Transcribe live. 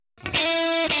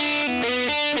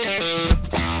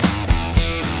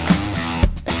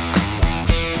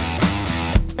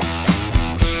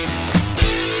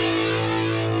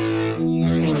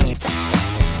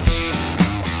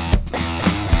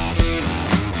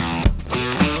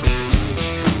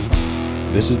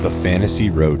This is the Fantasy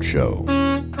Roadshow.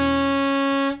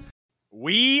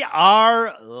 We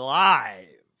are live.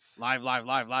 Live.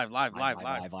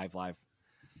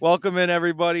 Welcome in,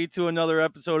 everybody, to another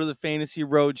episode of the Fantasy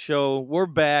Roadshow. We're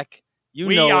back.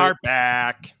 We are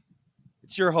back.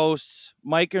 It's your hosts,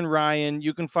 Mike and Ryan.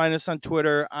 You can find us on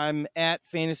Twitter. I'm at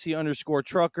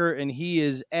fantasy_trucker, and he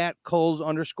is at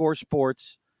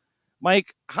Coles_sports.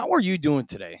 Mike, how are you doing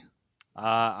today?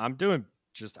 I'm doing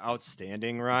just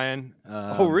outstanding, Ryan.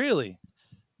 Oh, really?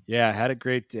 Yeah, I had a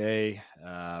great day.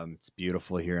 It's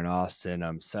beautiful here in Austin.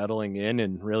 I'm settling in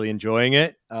and really enjoying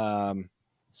it.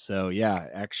 So, yeah,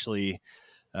 actually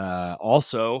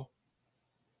also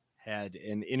had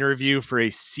an interview for a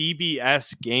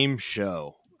CBS game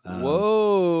show.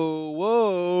 Hey-oh.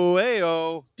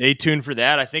 Stay tuned for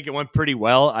that. I think it went pretty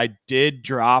well. I did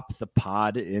drop the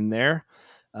pod in there.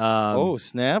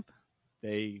 Snap.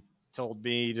 They told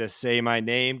me to say my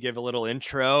name, give a little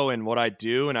intro and what I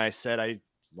do. And I said I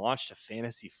launched a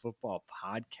fantasy football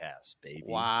podcast, baby.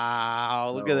 Wow,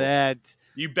 So look at that.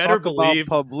 You better believe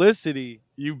publicity.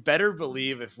 You better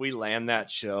believe if we land that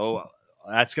show,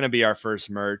 that's going to be our first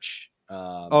merch.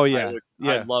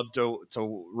 I'd love to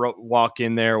walk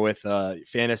in there with a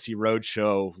Fantasy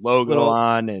Roadshow logo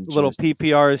on and little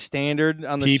PPR is standard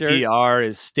on the shirt. PPR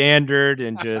is standard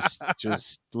and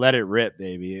just let it rip,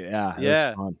 baby. Yeah. It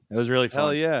was fun. It was really fun.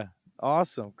 Hell yeah.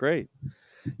 Awesome. Great.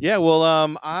 Yeah. Well,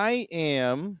 I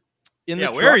am in the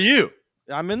truck. Where are you?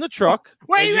 I'm in the truck.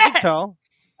 Where you at? Can tell.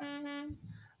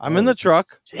 I'm in the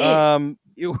truck.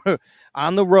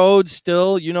 On the road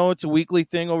still, it's a weekly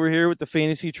thing over here with the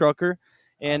Fantasy Trucker.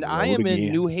 And I am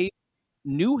in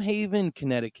New Haven,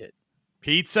 Connecticut.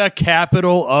 Pizza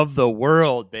capital of the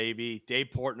world, baby. Dave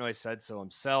Portnoy said so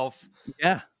himself.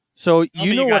 Yeah. So Tell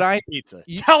me what I had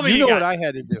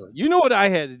to do. You know what I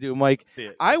had to do, Mike.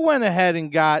 I went ahead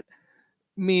and got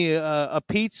me a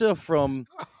pizza from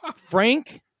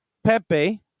Frank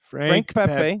Pepe. Frank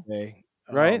Pepe.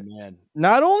 Right? Oh, man.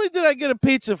 Not only did I get a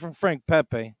pizza from Frank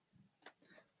Pepe,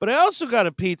 but I also got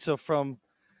a pizza from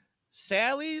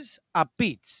Sally's a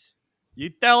Pizza. You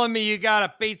telling me you got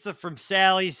a pizza from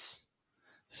Sally's?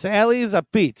 Sally's a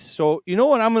Pizza. So you know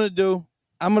what I'm going to do?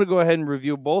 I'm going to go ahead and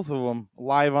review both of them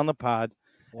live on the pod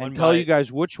and tell you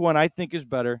guys which one I think is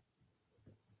better.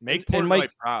 Make Portnoy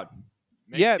proud.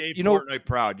 Make Dave Portnoy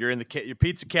proud. You're in your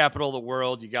pizza capital of the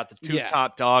world. You got the two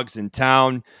top dogs in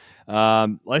town.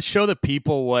 Let's show the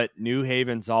people what New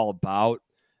Haven's all about.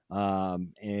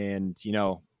 And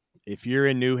if you're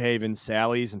in New Haven,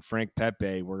 Sally's and Frank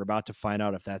Pepe, we're about to find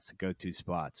out if that's the go-to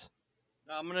spots.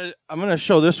 I'm gonna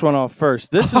show this one off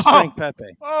first. This is Frank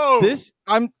Pepe.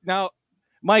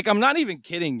 Mike, I'm not even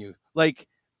kidding you. Like,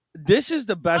 this is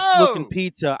the best looking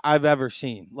pizza I've ever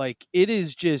seen. Like, it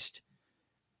is just,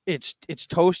 it's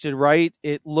toasted right.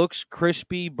 It looks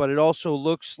crispy, but it also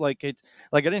looks like I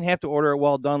didn't have to order it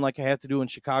well done like I have to do in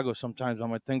Chicago sometimes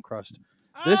on my thin crust.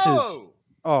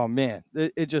 Oh, man,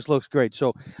 it just looks great.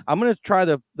 So I'm going to try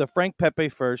the Frank Pepe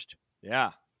first.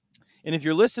 Yeah. And if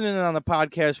you're listening on the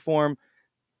podcast form,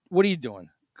 what are you doing?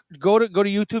 Go to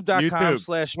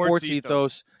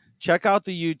youtube.com/sportsethos. Check out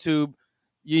the YouTube.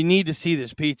 You need to see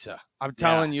this pizza. I'm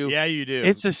telling you. Yeah, you do.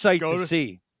 It's a sight to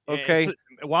see. Okay.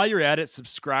 While you're at it,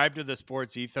 subscribe to the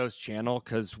Sports Ethos channel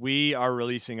because we are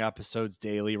releasing episodes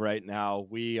daily right now.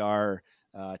 We are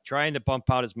trying to bump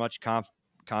out as much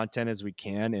content as we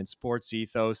can, and Sports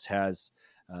Ethos has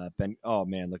been. Oh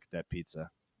man, look at that pizza!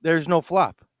 There's no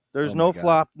flop. There's no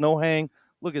flop, no hang.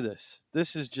 Look at this.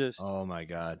 This is just. Oh my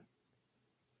god!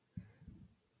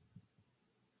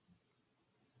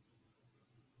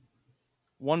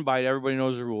 One bite. Everybody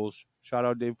knows the rules. Shout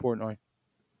out Dave Portnoy.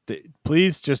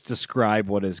 Please just describe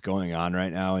what is going on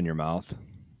right now in your mouth.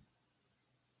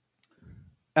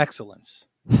 Excellence.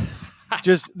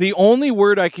 Just the only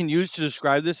word I can use to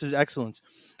describe this is excellence.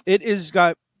 It is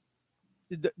got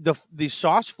the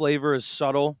sauce flavor is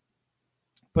subtle,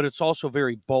 but it's also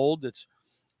very bold.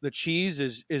 The cheese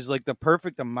is like the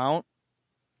perfect amount.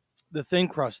 The thin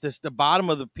crust, the bottom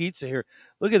of the pizza here.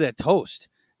 Look at that toast.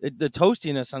 The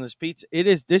toastiness on this pizza.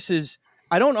 This is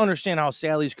I don't understand how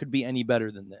Sally's could be any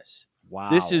better than this.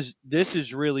 Wow. This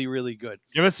is really, really good.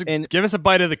 Give us a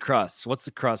bite of the crust. What's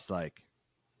the crust like?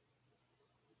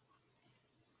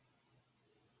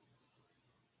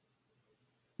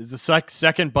 Is the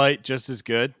second bite just as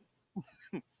good?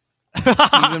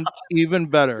 even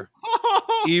better.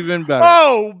 Even better.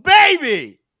 Oh,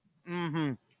 baby!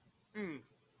 Mm-hmm.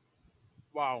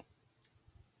 Wow.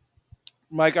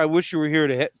 Mike, I wish you were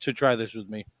here to try this with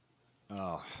me.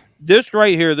 Oh. This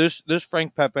right here, this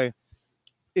Frank Pepe,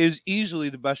 is easily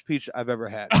the best pizza I've ever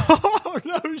had. Oh,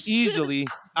 no shit. Easily.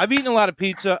 I've eaten a lot of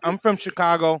pizza. I'm from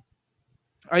Chicago.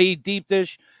 I eat deep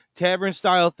dish, tavern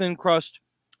style, thin crust,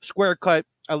 square cut.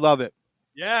 I love it.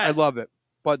 Yes. I love it.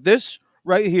 But this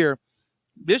right here,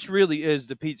 this really is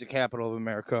the pizza capital of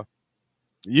America.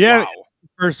 Yeah. Wow.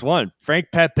 First one, Frank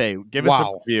Pepe. Give us a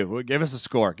Wow. review. Give us a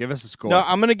score. Give us a score. No,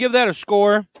 I'm gonna give that a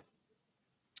score.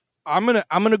 I'm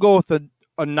gonna go with a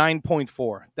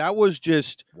 9.4. That was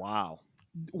just wow.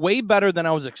 way better than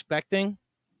I was expecting.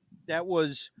 That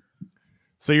was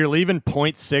So you're leaving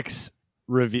 0.6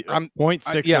 review,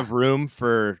 0.6 yeah. of room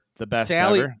for the best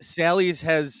Sally. ever. Sally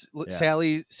has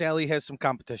some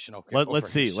competition. Okay, let's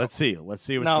see. Let's see what's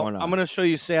now, going on. I'm gonna show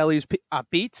you Sally's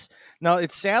Pete's. Now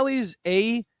it's Sally's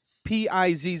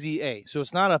APIZZA. So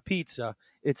it's not a pizza.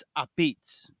 It's a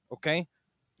Pete's. Okay.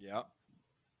 Yeah.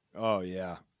 Oh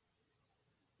yeah.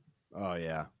 Oh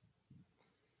yeah.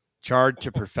 Charred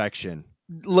to perfection.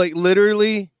 Like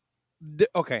literally.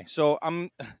 Okay, so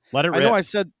Let it rip.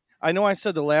 I know I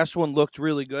said the last one looked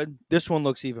really good. This one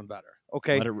looks even better.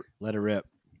 Okay. Let it rip.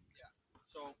 Yeah.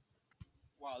 So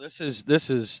wow, this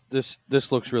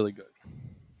looks really good.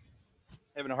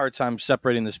 Having a hard time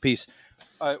separating this piece.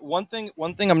 One thing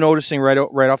I'm noticing right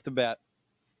off the bat,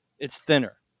 it's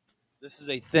thinner. This is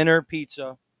a thinner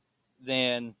pizza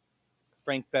than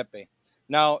Frank Pepe.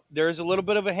 Now, there's a little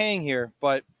bit of a hang here,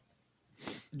 but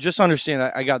just understand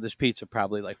I got this pizza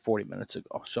probably like 40 minutes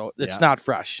ago, so it's not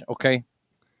fresh, okay?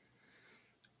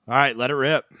 All right, let it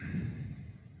rip.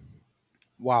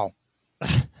 Wow.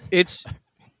 It's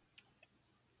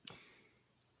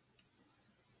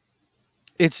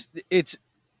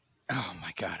oh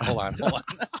my God. Hold on.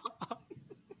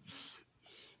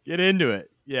 Get into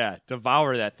it. Yeah,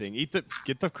 devour that thing.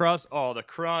 Get the crust. Oh, the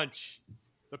crunch.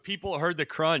 The people heard the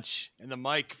crunch and the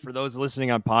mic. For those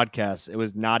listening on podcasts, it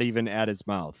was not even at his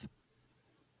mouth.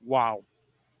 Wow.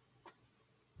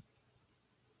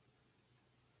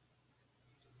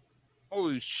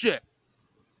 Holy shit.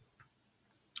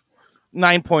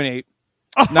 9.8.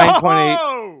 9.8.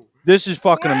 Oh, this is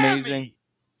fucking amazing.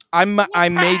 I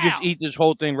may just eat this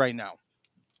whole thing right now.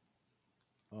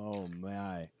 Oh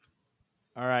my.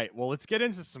 All right, well, let's get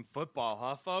into some football,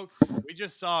 huh, folks? We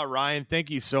just saw Ryan. Thank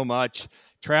you so much.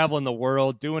 Traveling the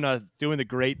world, doing the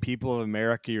great people of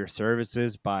America your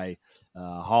services by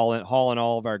hauling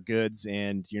all of our goods,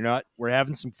 and we're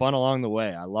having some fun along the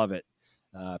way. I love it.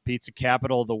 Pizza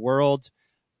capital of the world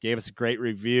gave us a great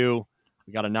review.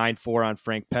 We got a 9.4 on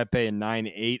Frank Pepe and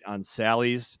 9.8 on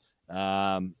Sally's.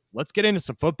 Let's get into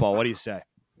some football. What do you say?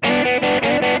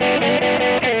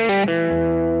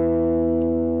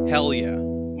 Hell yeah.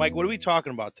 Mike, what are we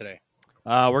talking about today?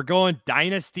 We're going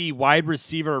Dynasty wide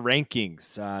receiver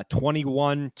rankings,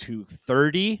 21 to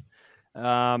 30.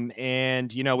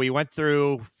 And, we went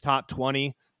through top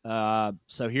 20.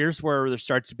 So here's where there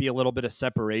starts to be a little bit of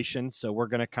separation. So we're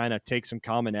going to kind of take some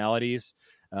commonalities,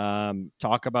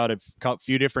 talk about a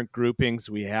few different groupings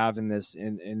we have in this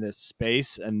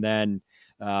space. And then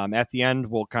at the end,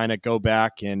 we'll kind of go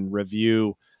back and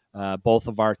review both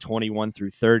of our 21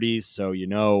 through 30s. So,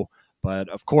 but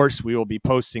of course, we will be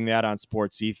posting that on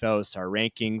Sports Ethos, our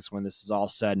rankings, when this is all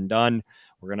said and done.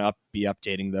 We're going to be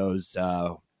updating those,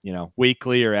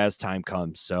 weekly or as time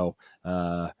comes. So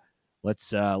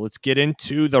let's get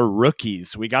into the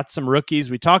rookies. We got some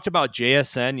rookies. We talked about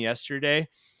JSN yesterday.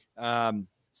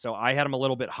 So I had him a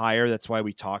little bit higher. That's why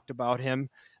we talked about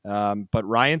him. But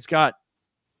Ryan's got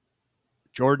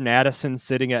Jordan Addison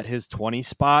sitting at his 20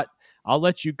 spot. I'll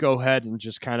let you go ahead and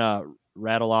just kind of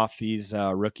rattle off these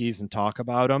rookies and talk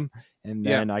about them, and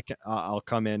then I'll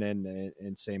come in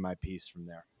and say my piece from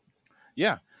there.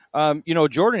 Yeah,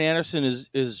 Jordan Addison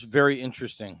is very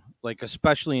interesting, like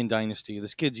especially in Dynasty.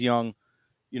 This kid's young.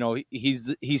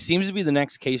 He seems to be the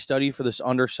next case study for this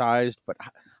undersized but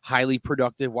highly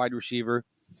productive wide receiver.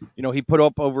 He put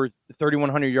up over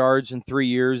 3,100 yards in 3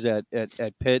 years at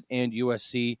Pitt and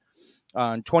USC.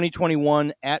 In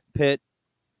 2021 at Pitt,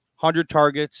 100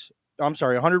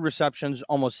 receptions,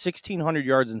 almost 1,600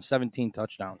 yards and 17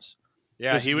 touchdowns.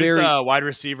 Yeah, he was wide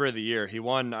receiver of the year. He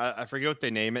won. I forget what they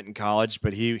name it in college,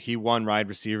 but he won wide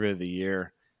receiver of the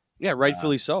year. Yeah,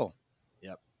 rightfully so.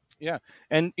 Yep. Yeah,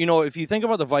 and if you think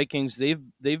about the Vikings,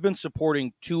 they've been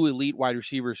supporting two elite wide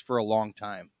receivers for a long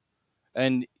time,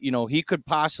 and he could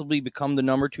possibly become the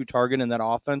number 2 target in that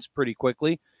offense pretty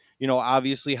quickly.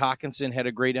 Obviously Hawkinson had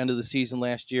a great end of the season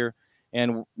last year,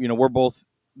 and we're both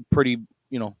pretty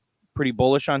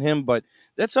bullish on him, but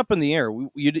that's up in the air.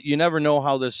 You never know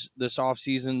how this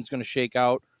offseason is going to shake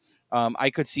out. I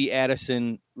could see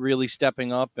Addison really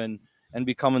stepping up and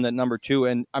becoming that number 2.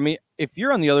 And I mean, if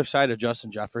you're on the other side of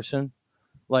Justin Jefferson,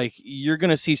 like, you're going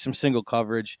to see some single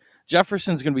coverage.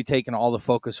 Jefferson's going to be taking all the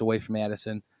focus away from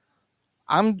Addison.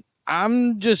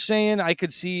 I'm just saying I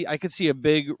could see a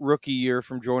big rookie year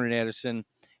from Jordan Addison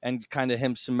and kind of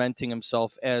him cementing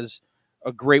himself as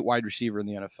a great wide receiver in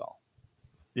the NFL.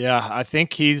 Yeah, I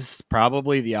think he's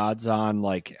probably the odds on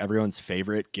like everyone's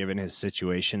favorite given his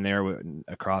situation there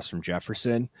across from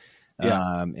Jefferson.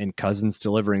 Yeah. And Cousins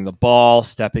delivering the ball,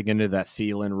 stepping into that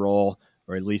Thielen role,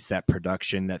 or at least that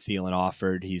production that Thielen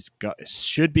offered.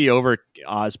 Should be over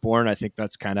Osborne. I think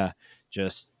that's kind of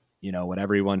just, what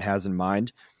everyone has in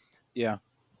mind. Yeah.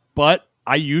 But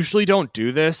I usually don't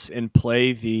do this and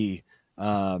play the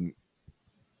I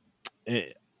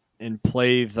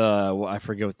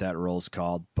forget what that role's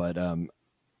called, but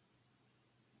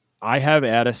I have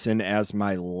Addison as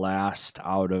my last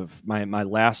out of my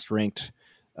last ranked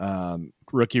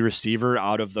rookie receiver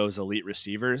out of those elite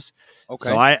receivers. Okay.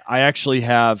 So I actually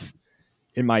have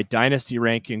in my Dynasty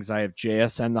rankings, I have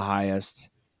JSN the highest,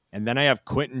 and then I have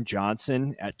Quentin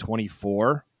Johnson at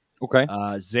 24. Okay.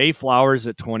 Zay Flowers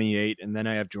at 28, and then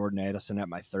I have Jordan Addison at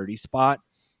my 30 spot.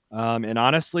 And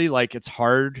honestly, like it's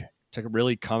hard to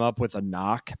really come up with a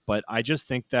knock, but I just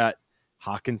think that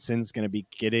Hawkinson's going to be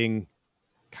getting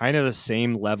kind of the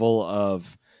same level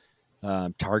of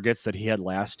targets that he had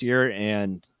last year,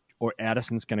 or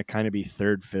Addison's going to kind of be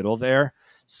third fiddle there.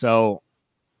 So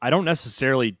I don't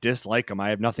necessarily dislike him. I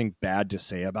have nothing bad to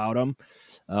say about him.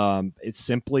 It's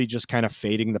simply just kind of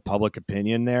fading the public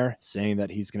opinion there, saying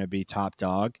that he's going to be top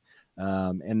dog.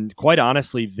 And quite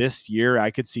honestly, this year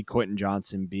I could see Quentin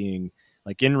Johnson being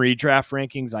like in redraft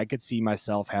rankings. I could see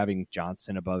myself having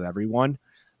Johnson above everyone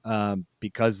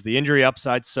because the injury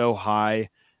upside's so high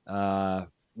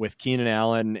with Keenan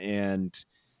Allen and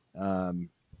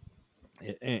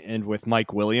with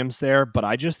Mike Williams there. But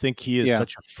I just think he is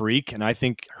such a freak, and I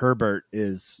think Herbert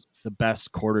is the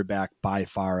best quarterback by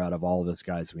far out of all of those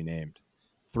guys we named.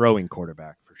 Throwing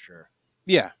quarterback for sure.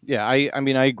 Yeah. I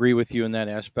mean, I agree with you in that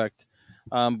aspect.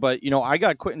 But I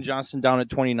got Quentin Johnson down at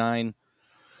 29.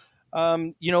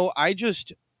 I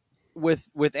just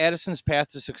with Addison's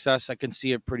path to success, I can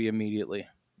see it pretty immediately.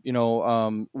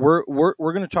 We're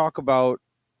going to talk about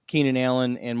Keenan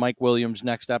Allen and Mike Williams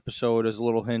next episode as a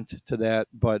little hint to that,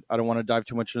 but I don't want to dive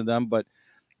too much into them. But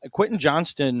Quentin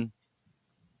Johnston,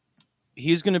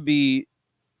 he's going to be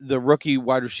the rookie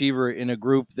wide receiver in a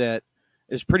group that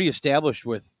is pretty established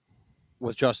with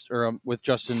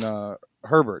Justin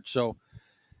Herbert. So,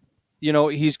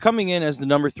 he's coming in as the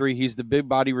number 3. He's the big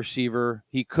body receiver.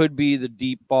 He could be the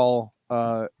deep ball.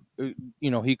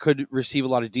 He could receive a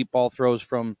lot of deep ball throws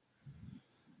from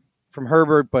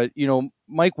Herbert, but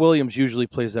Mike Williams usually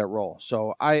plays that role.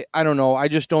 So I don't know. I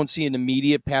just don't see an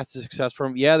immediate path to success for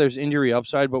him. Yeah, there's injury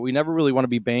upside, but we never really want to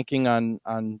be banking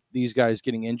on these guys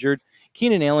getting injured.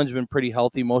 Keenan Allen's been pretty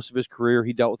healthy most of his career.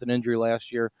 He dealt with an injury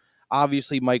last year.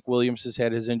 Obviously, Mike Williams has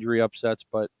had his injury upsets,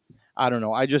 but I don't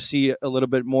know. I just see a little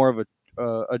bit more of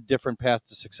a different path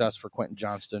to success for Quentin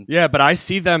Johnston. Yeah, but I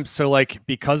see them. So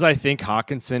because I think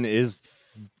Hawkinson is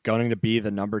going to be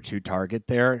the number 2 target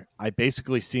there, I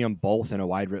basically see them both in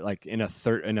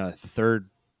a third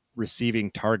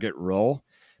receiving target role.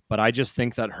 But I just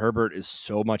think that Herbert is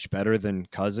so much better than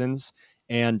Cousins,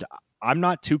 and I'm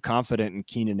not too confident in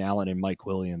Keenan Allen and Mike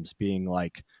Williams being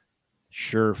like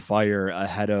surefire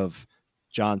ahead of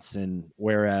Johnson.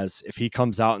 Whereas if he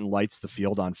comes out and lights the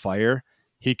field on fire,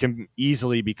 he can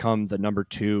easily become the number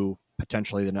 2,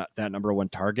 potentially that number 1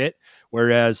 target.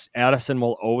 Whereas Addison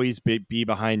will always be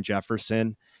behind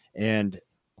Jefferson. And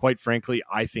quite frankly,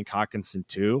 I think Hawkinson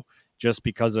too, just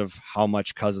because of how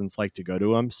much Cousins like to go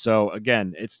to him. So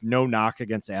again, it's no knock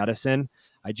against Addison.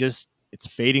 It's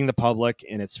fading the public,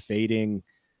 and it's fading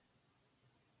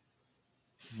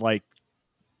like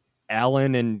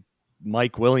Allen and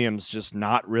Mike Williams just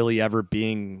not really ever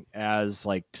being as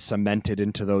like cemented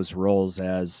into those roles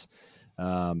as,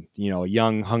 a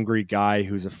young, hungry guy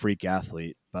who's a freak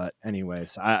athlete. But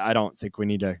anyways, I don't think we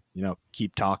need to,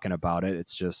 keep talking about it.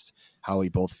 It's just how we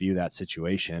both view that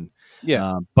situation.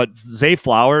 Yeah. But Zay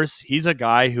Flowers, he's a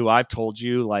guy who I've told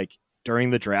you, like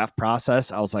during the draft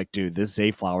process, I was like, dude, this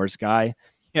Zay Flowers guy.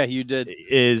 Yeah, you did.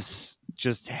 Is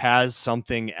just has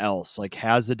something else, like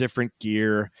has a different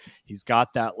gear. He's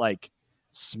got that like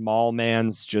small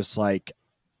man's just like,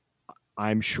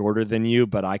 I'm shorter than you,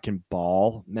 but I can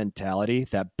ball mentality,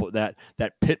 that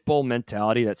pit bull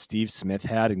mentality that Steve Smith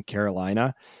had in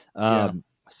Carolina.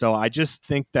 So I just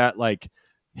think that like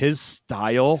his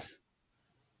style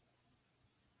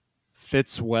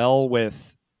fits well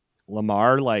with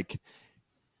Lamar. Like,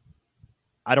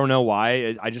 I don't know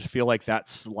why. I just feel like that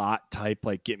slot type,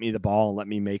 like get me the ball and let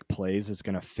me make plays, is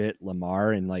going to fit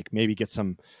Lamar and like maybe get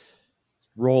some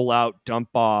roll out dump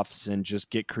offs and just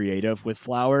get creative with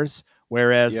Flowers.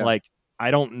 Whereas like, I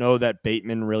don't know that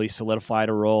Bateman really solidified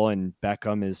a role, and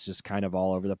Beckham is just kind of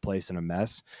all over the place and a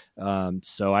mess.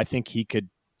 So I think he could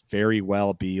very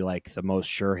well be like the most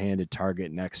sure-handed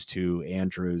target next to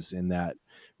Andrews in that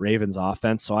Ravens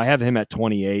offense. So I have him at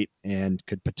 28 and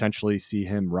could potentially see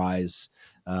him rise.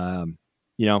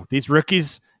 These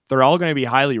rookies, they're all going to be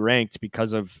highly ranked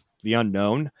because of the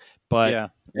unknown,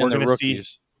 but we're going to see.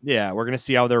 Yeah, we're going to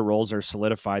see how their roles are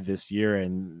solidified this year,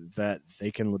 and that they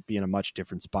can be in a much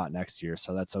different spot next year.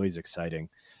 So that's always exciting.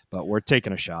 But we're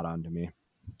taking a shot on to me.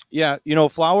 Yeah,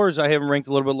 Flowers, I have him ranked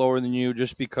a little bit lower than you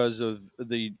just because of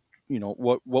the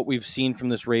what we've seen from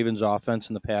this Ravens offense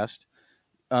in the past.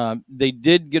 They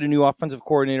did get a new offensive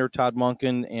coordinator, Todd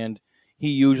Monken, and he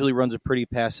usually runs a pretty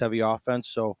pass-heavy offense.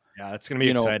 So yeah, that's going to be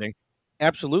exciting.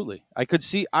 Absolutely,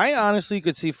 I honestly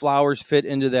could see Flowers fit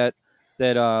into that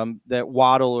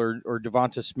Waddle or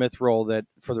Devonta Smith role that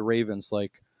for the Ravens,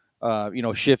 like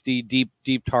shifty,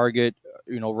 deep target,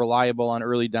 reliable on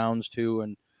early downs too,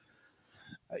 and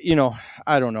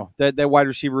I don't know, that wide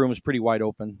receiver room is pretty wide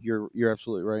open. You're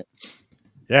absolutely right.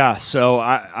 Yeah, so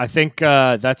I think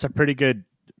that's a pretty good.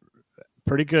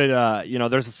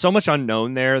 There's so much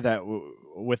unknown there that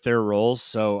with their roles,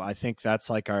 so I think that's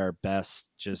like our best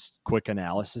just quick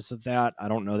analysis of that. I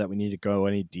don't know that we need to go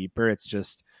any deeper. It's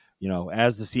just,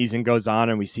 as the season goes on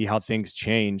and we see how things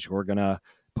change, we're gonna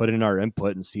put in our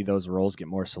input and see those roles get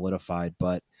more solidified.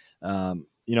 But a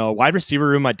wide receiver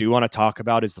room I do want to talk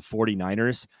about is the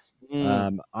 49ers.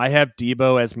 I have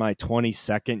Debo as my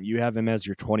 22nd. You have him as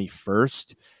your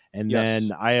 21st. And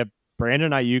then I have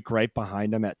Brandon Ayuk right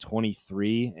behind him at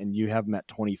 23, and you have him at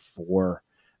 24.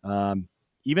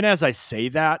 Even as I say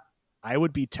that, I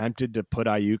would be tempted to put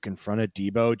Ayuk in front of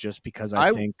Debo just because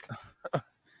I think.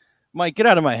 Mike, get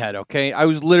out of my head, okay? I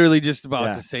was literally just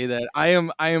about to say that. I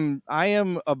am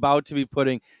about to be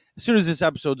putting, as soon as this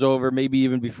episode's over, maybe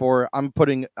even before, I'm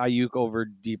putting Ayuk over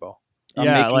Debo. I'm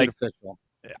making it official.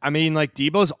 I mean, like,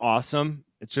 Debo's awesome.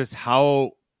 It's just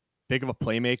how big of a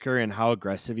playmaker and how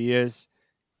aggressive he is.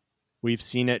 We've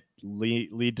seen it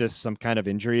lead to some kind of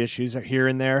injury issues here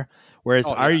and there. Whereas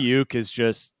Ayuk is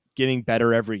just getting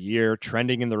better every year,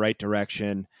 trending in the right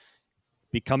direction,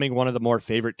 becoming one of the more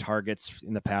favorite targets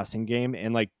in the passing game.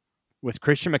 And like with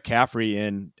Christian McCaffrey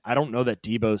in, I don't know that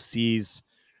Debo sees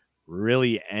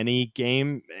really any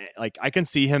game. Like, I can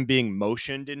see him being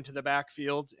motioned into the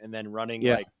backfield and then running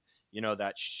that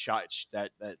shot,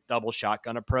 that double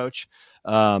shotgun approach.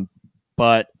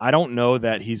 But I don't know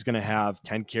that he's going to have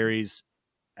 10 carries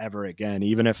ever again.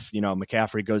 Even if,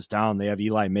 McCaffrey goes down, they have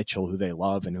Eli Mitchell, who they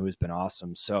love and who has been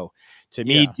awesome. So to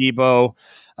me, Debo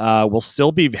will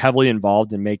still be heavily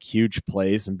involved and make huge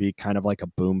plays and be kind of like a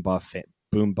boom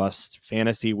bust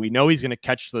fantasy. We know he's going to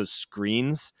catch those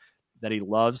screens that he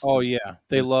loves. Oh yeah.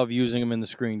 They love using him in the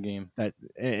screen game.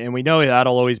 And we know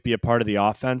that'll always be a part of the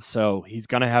offense. So he's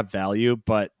going to have value,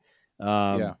 but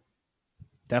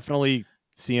definitely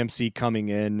CMC coming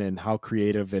in and how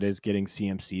creative it is getting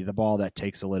CMC the ball, that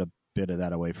takes a little bit of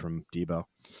that away from Debo.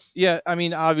 Yeah, I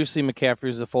mean, obviously McCaffrey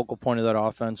is the focal point of that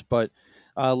offense, but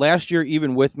last year,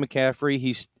 even with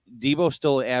McCaffrey, Debo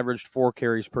still averaged 4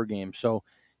 carries per game, so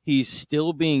he's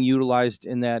still being utilized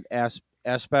in that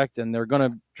aspect, and they're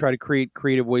going to try to create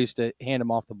creative ways to hand him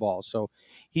off the ball. So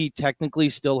he technically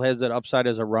still has that upside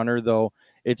as a runner, though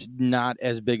it's not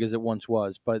as big as it once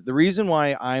was. But the reason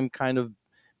why I'm kind of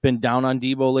been down on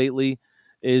Debo lately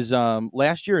is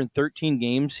last year in 13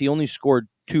 games, he only scored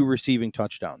 2 receiving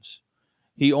touchdowns.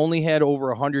 He only had over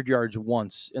 100 yards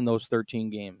once in those 13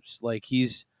 games. Like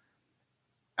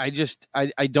I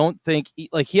don't think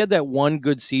he had that one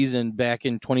good season back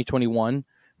in 2021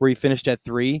 where he finished at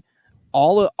 3.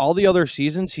 All the other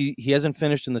seasons he hasn't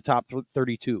finished in the top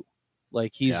 32.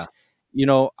 Like I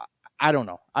don't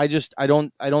know. I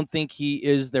don't think he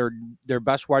is their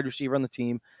best wide receiver on the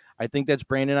team. I think that's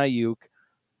Brandon Ayuk.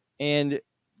 And,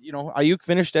 Ayuk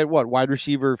finished at wide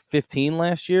receiver 15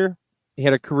 last year. He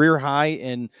had a career high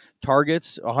in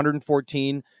targets,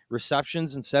 114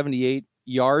 receptions and 78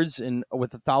 yards and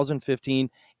with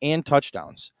 1,015 and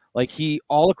touchdowns. Like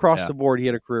all across the board, he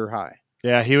had a career high.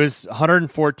 Yeah, he was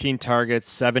 114 targets,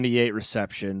 78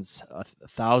 receptions,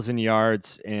 1,000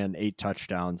 yards and 8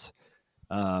 touchdowns.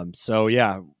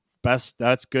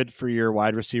 That's good for your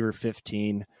wide receiver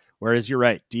 15. Whereas you're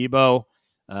right, Debo,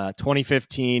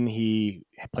 2015, he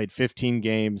played 15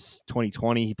 games.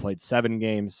 2020, he played 7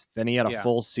 games. Then he had a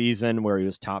full season where he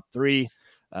was top 3.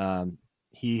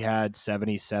 He had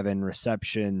 77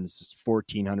 receptions,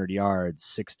 1,400 yards,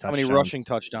 6 touchdowns. How many rushing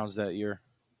touchdowns that year?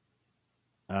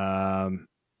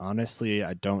 Honestly,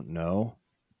 I don't know.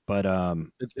 but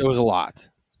it was a lot.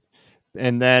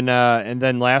 And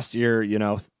then last year,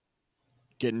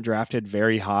 getting drafted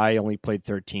very high, only played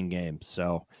 13 games.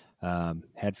 So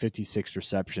had 56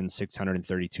 receptions,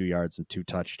 632 yards, and 2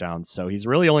 touchdowns. So he's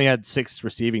really only had 6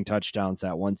 receiving touchdowns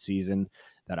that one season,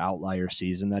 that outlier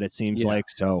season that it seems like.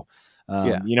 So,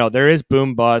 there is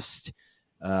boom bust.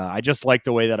 I just like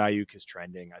the way that Ayuk is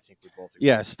trending. I think we both agree.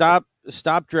 Yeah, stop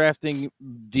drafting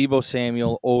Deebo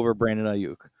Samuel over Brandon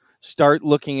Ayuk. Start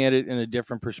looking at it in a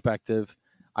different perspective.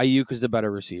 Ayuk is the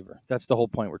better receiver. That's the whole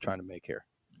point we're trying to make here.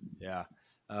 Yeah.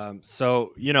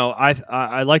 So,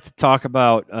 I like to talk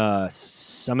about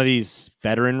some of these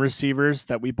veteran receivers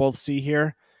that we both see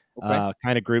here,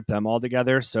 kind of group them all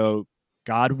together. So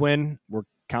Godwin, we're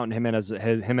counting him as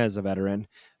a veteran.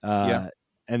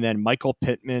 And then Michael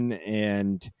Pittman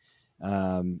and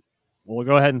we'll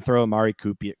go ahead and throw Amari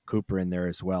Cooper in there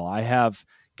as well. I have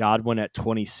Godwin at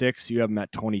 26. You have him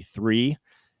at 23.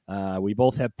 We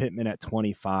both have Pittman at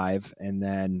 25. And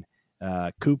then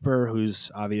Cooper,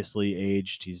 who's obviously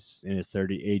aged, he's in his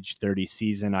 30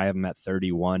 season. I have him at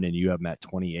 31 and you have him at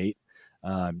 28.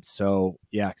 So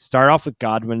start off with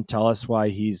Godwin. Tell us why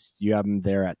you have him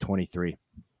there at 23.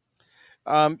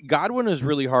 Godwin is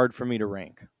really hard for me to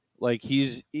rank. Like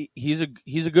he's a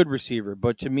good receiver,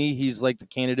 but to me, he's like the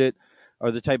candidate or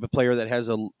the type of player that has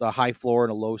a high floor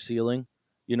and a low ceiling.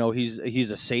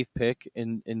 He's a safe pick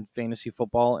in fantasy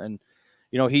football, and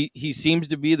he seems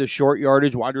to be the short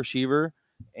yardage wide receiver,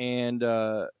 and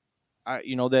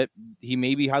that he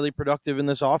may be highly productive in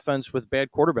this offense with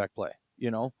bad quarterback play.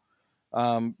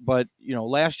 But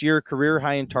last year, career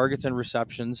high in targets and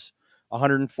receptions,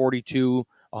 142.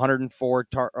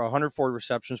 104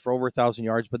 receptions for over 1,000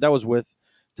 yards, but that was with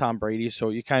Tom Brady. So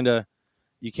you can't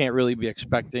really be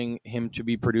expecting him to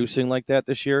be producing like that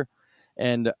this year.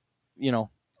 And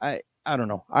I don't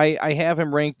know. I have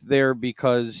him ranked there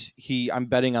because I'm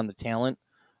betting on the talent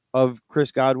of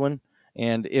Chris Godwin,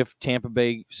 and if Tampa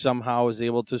Bay somehow is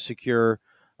able to secure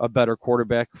a better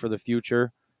quarterback for the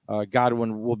future,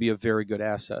 Godwin will be a very good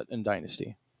asset in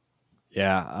Dynasty.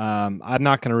 Yeah, I'm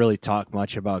not going to really talk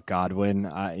much about Godwin.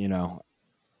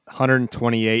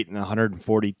 128 and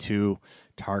 142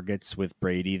 targets with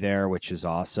Brady there, which is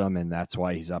awesome, and that's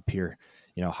why he's up here,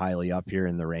 highly up here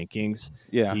in the rankings.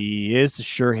 Yeah, he is a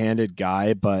sure-handed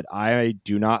guy, but I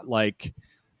do not like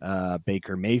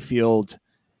Baker Mayfield.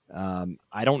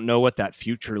 I don't know what that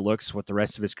future what the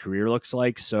rest of his career looks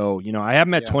like. So, I have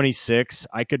him at 26.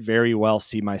 I could very well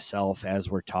see myself, as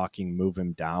we're talking, move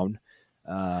him down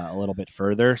a little bit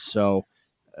further. So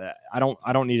I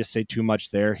don't need to say too much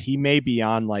there. He may be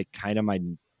on like kind of my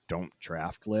don't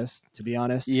draft list, to be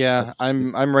honest. Yeah,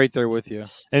 I'm right there with you.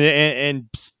 And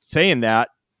saying that,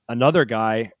 another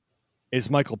guy is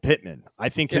Michael Pittman. I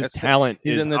think his talent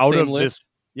is out of this.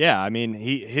 Yeah, I mean,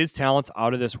 his talent's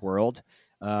out of this world.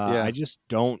 I'm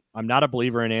not a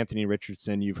believer in Anthony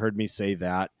Richardson. You've heard me say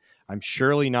that. I'm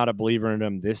surely not a believer in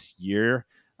him this year.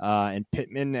 And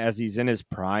Pittman, as he's in his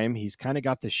prime, he's kind of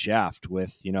got the shaft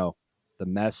with, the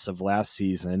mess of last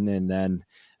season, and then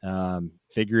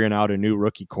figuring out a new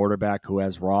rookie quarterback who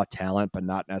has raw talent, but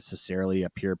not necessarily a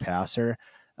pure passer.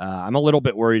 I'm a little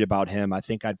bit worried about him. I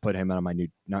think I'd put him on my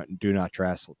do not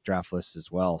draft list as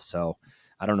well. So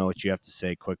I don't know what you have to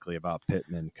say quickly about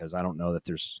Pittman, because I don't know that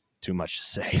there's too much to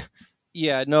say.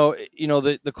 Yeah, no,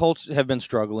 the Colts have been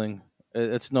struggling.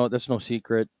 That's no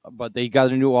secret, but they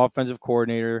got a new offensive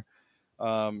coordinator,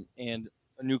 and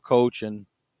a new coach, and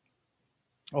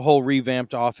a whole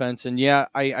revamped offense. And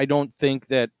I don't think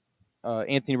that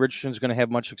Anthony Richardson is going to have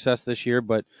much success this year,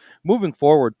 but moving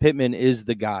forward, Pittman is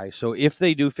the guy. So if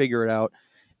they do figure it out,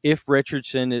 if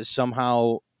Richardson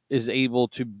is able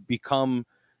to become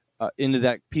into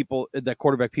that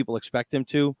quarterback people expect him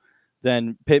to,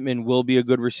 then Pittman will be a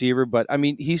good receiver. But I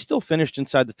mean, he's still finished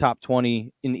inside the top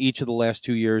 20 in each of the last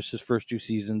 2 years, his first 2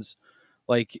 seasons.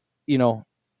 Like,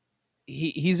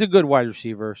 he's a good wide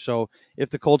receiver. So if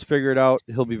the Colts figure it out,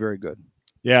 he'll be very good.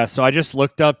 Yeah, so I just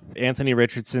looked up Anthony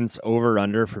Richardson's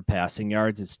over-under for passing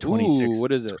yards. It's 26. Ooh,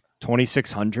 what is it?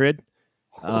 2,600,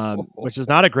 which is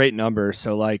not a great number.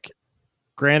 So,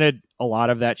 granted, a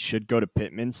lot of that should go to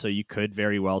Pittman, so you could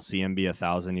very well see him be a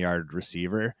 1,000-yard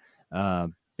receiver.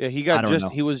 Yeah,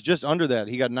 he was just under that.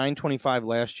 He got 925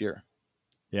 last year.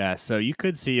 Yeah, so you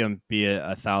could see him be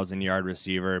a 1,000-yard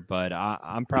receiver, but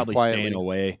I'm probably staying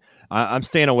away. I'm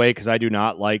staying away because I do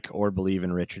not like or believe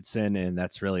in Richardson, and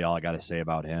that's really all I got to say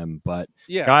about him. But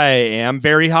guy I am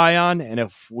very high on, and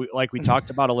if we talked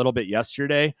about a little bit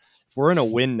yesterday, if we're in a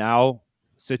win now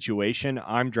situation,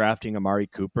 I'm drafting Amari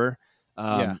Cooper.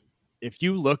 if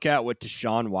you look at what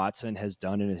Deshaun Watson has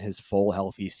done in his full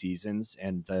healthy seasons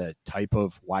and the type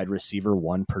of wide receiver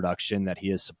one production that he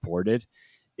has supported,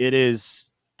 it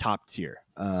is top tier.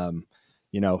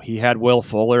 He had Will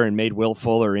Fuller and made Will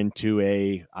Fuller into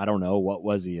I don't know, what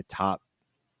was he, a top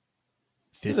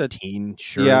 15,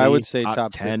 surely? Yeah, I would say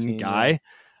top 10 15, guy.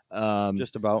 Yeah.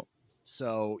 Just about.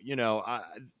 So,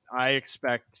 I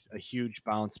expect a huge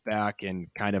bounce back in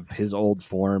kind of his old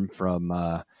form from,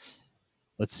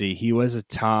 let's see, he was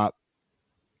top,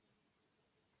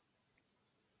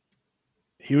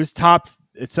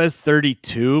 it says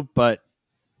 32, but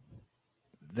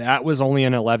that was only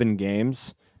in 11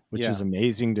 games, which is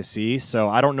amazing to see. So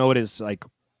I don't know what his like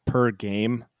per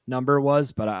game number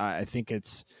was, but I think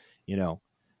it's,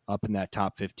 up in that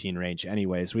top 15 range.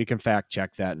 Anyways, we can fact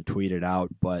check that and tweet it out.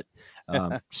 But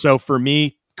so for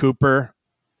me, Cooper,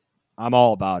 I'm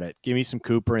all about it. Give me some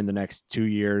Cooper in the next 2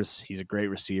 years. He's a great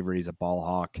receiver. He's a ball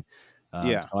hawk.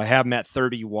 So I have him at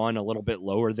 31, a little bit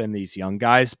lower than these young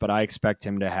guys, but I expect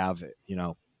him to have,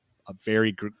 a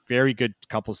very, very good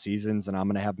couple seasons, and I'm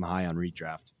going to have him high on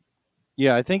redraft.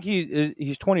 Yeah, I think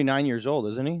he's 29 years old,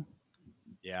 isn't he?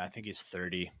 Yeah, I think he's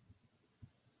 30.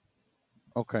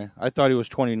 Okay, I thought he was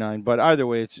 29, but either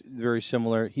way, it's very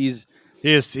similar. He's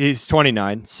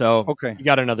 29, so okay, you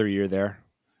got another year there.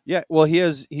 Yeah, well,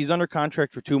 he's under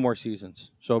contract for 2 more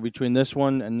seasons. So between this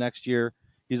one and next year,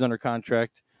 he's under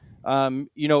contract.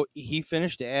 He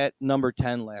finished at number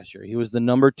 10 last year. He was the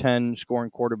number 10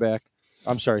 scoring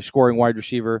wide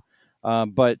receiver.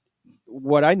 But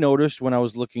what I noticed when I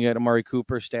was looking at Amari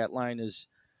Cooper's stat line is,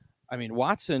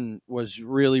 Watson was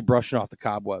really brushing off the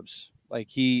cobwebs.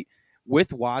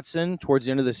 With Watson, towards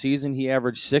the end of the season, he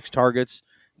averaged 6 targets,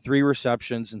 3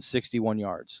 receptions, and 61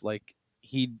 yards.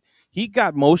 He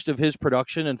got most of his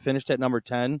production and finished at number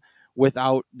 10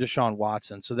 without Deshaun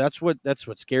Watson. So that's what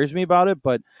scares me about it.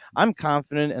 But I'm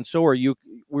confident, and so are you.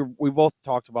 We both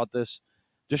talked about this.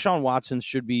 Deshaun Watson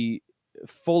should be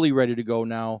fully ready to go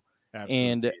now. Absolutely.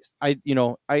 And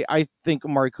I think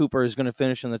Amari Cooper is going to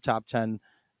finish in the top 10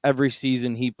 every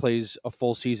season he plays a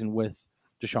full season with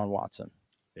Deshaun Watson.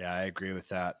 Yeah, I agree with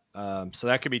that. So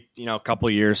that could be, a couple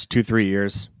of years, 2-3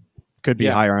 years. Could be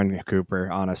higher on Cooper,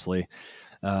 honestly.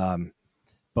 So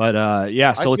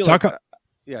let's talk.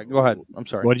 Go ahead. I'm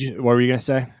sorry. What were you going to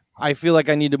say? I feel like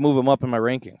I need to move him up in my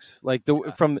rankings.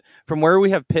 From where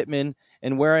we have Pittman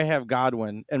and where I have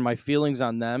Godwin and my feelings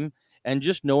on them, and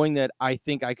just knowing that I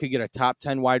think I could get a top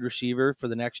 10 wide receiver for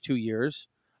the next 2 years,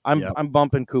 I'm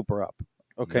bumping Cooper up.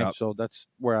 Okay, so that's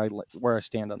where I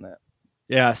stand on that.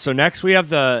 Yeah. So next we have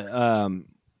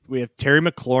Terry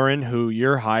McLaurin, who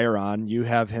you're higher on. You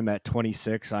have him at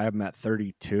 26. I have him at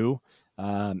 32.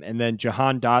 And then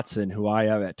Jahan Dotson, who I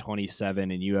have at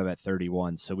 27 and you have at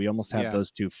 31. So we almost have those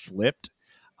two flipped.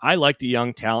 I like the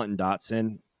young talent in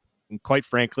Dotson. And quite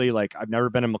frankly, I've never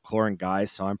been a McLaurin guy,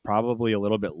 so I'm probably a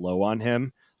little bit low on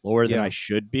him, lower than I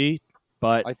should be.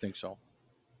 But I think so.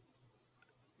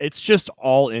 It's just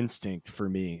all instinct for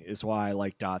me is why I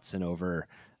like Dotson over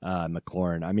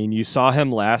McLaurin. You saw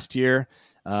him last year,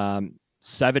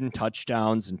 7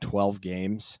 touchdowns in 12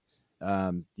 games.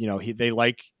 They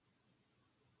like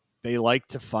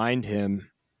to find him.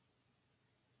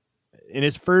 In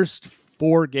his first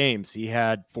 4 games, he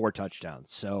had 4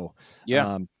 touchdowns. So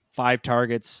 5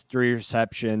 targets, 3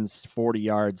 receptions, 40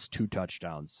 yards, 2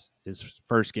 touchdowns. His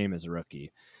first game as a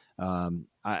rookie.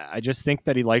 I just think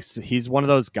that he's one of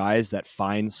those guys that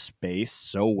finds space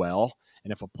so well.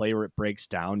 And if a play breaks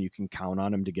down, you can count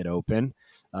on him to get open.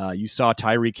 You saw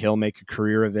Tyreek Hill make a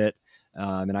career of it.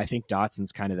 And I think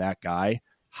Dotson's kind of that guy.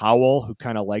 Howell, who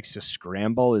kind of likes to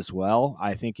scramble as well.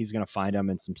 I think he's going to find him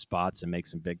in some spots and make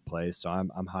some big plays. So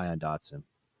I'm high on Dotson.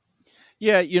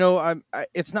 Yeah,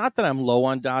 it's not that I'm low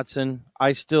on Dotson.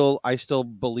 I still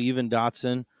believe in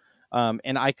Dotson.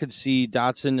 And I could see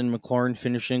Dotson and McLaurin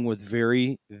finishing with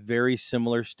very, very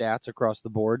similar stats across the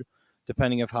board,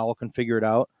 depending if Howell can figure it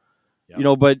out.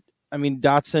 Yep. But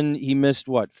Dotson, he missed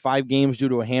 5 games due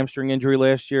to a hamstring injury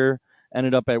last year.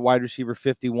 Ended up at wide receiver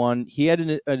 51. He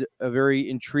had a very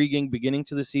intriguing beginning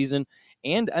to the season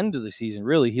and end of the season.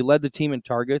 Really, he led the team in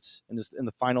targets in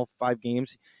the final 5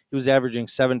 games. He was averaging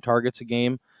 7 targets a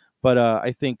game. But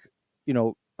I think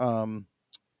Terry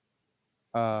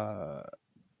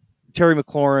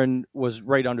McLaurin was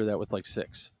right under that with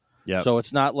 6. Yeah. So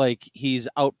it's not like he's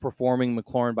outperforming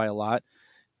McLaurin by a lot.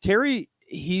 Terry,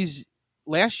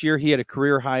 last year he had a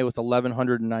career high with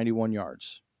 1,191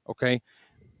 yards. Okay.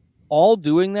 All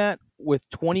doing that with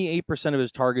 28% of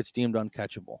his targets deemed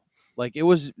uncatchable. It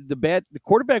was the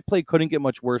quarterback play couldn't get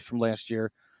much worse from last year.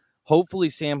 Hopefully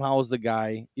Sam Howell's the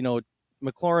guy.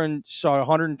 McLaurin saw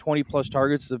 120 plus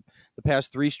targets the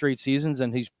past 3 straight seasons,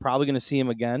 and he's probably going to see him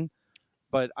again.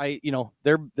 But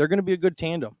they're going to be a good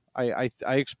tandem. I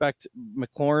expect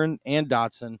McLaurin and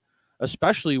Dotson,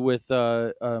 especially with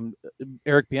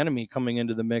Eric Bieniemy coming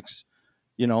into the mix.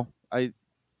 I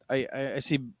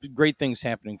see great things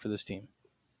happening for this team.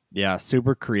 Yeah,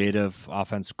 super creative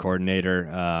offensive coordinator.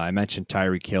 I mentioned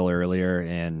Tyreek Hill earlier,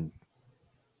 and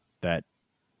that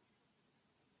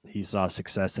he saw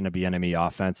success in a Bieniemy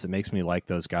offense. It makes me like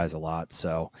those guys a lot.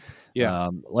 So, yeah,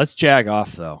 let's jag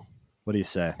off though. What do you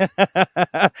say,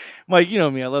 Mike? You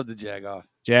know me; I love to jag off.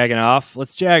 Jagging off.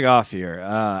 Let's jag off here.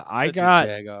 I got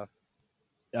jag off.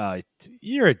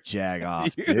 You're a jag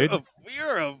off, dude.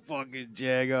 You're a fucking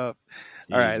jag off.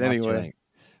 Jeez, all right. Anyway,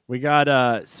 we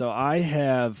got. So I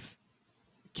have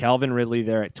Calvin Ridley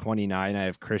there at 29. I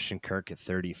have Christian Kirk at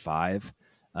 35.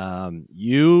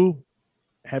 You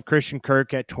have Christian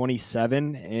Kirk at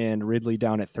 27 and Ridley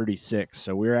down at 36.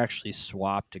 So we're actually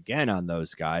swapped again on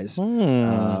those guys.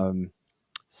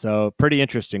 So pretty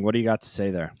interesting. What do you got to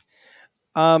say there?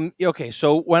 Okay.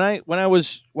 So when I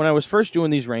was first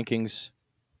doing these rankings,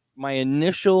 my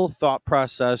initial thought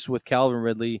process with Calvin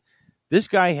Ridley, this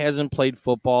guy hasn't played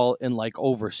football in like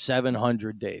over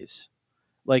 700 days.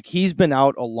 Like he's been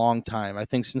out a long time. I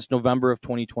think since November of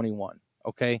 2021.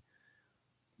 Okay.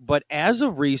 But as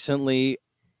of recently,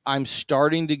 I'm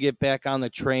starting to get back on the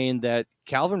train that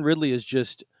Calvin Ridley is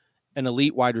just an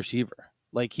elite wide receiver.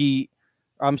 Calvin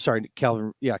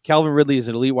Ridley is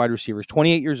an elite wide receiver. He's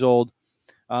 28 years old.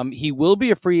 He will be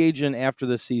a free agent after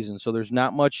this season, so there's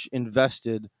not much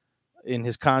invested in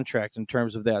his contract in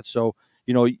terms of that. So,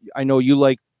 I know you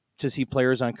like to see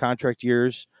players on contract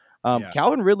years.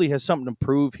 Calvin Ridley has something to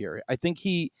prove here. I think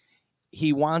he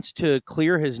wants to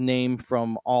clear his name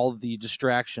from all the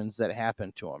distractions that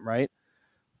happened to him, right?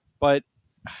 But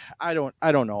I don't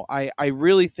know. I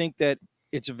really think that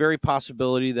it's a very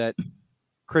possibility that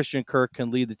Christian Kirk can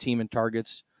lead the team in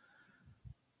targets.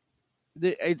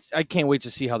 I can't wait to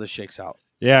see how this shakes out.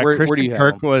 Yeah, Christian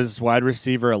Kirk was wide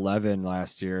receiver 11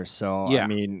 last year. So, yeah. I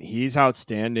mean, he's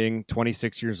outstanding,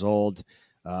 26 years old,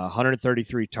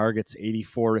 133 targets,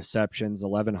 84 receptions,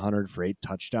 1,100 for 8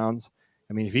 touchdowns.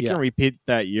 I mean, if he can repeat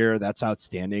that year, that's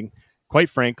outstanding. Quite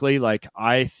frankly,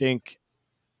 I think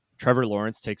Trevor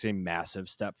Lawrence takes a massive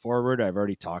step forward. I've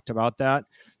already talked about that.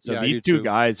 So these two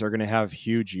guys are going to have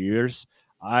huge years.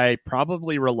 I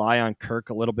probably rely on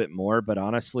Kirk a little bit more, but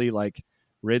honestly,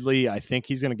 Ridley, I think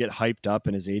he's going to get hyped up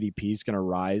and his ADP is going to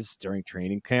rise during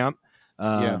training camp.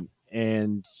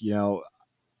 And,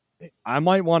 I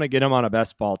might want to get him on a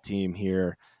best ball team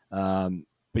here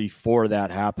before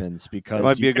that happens, because it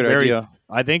might be a good idea.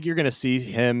 I think you're going to see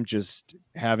him just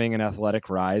having an athletic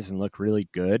rise and look really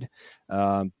good.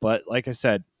 But like I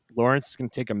said, Lawrence is going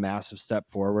to take a massive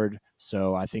step forward.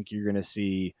 So I think you're going to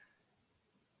see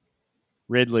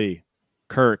Ridley,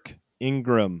 Kirk,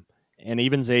 Ingram, and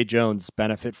even Zay Jones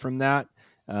benefit from that.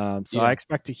 I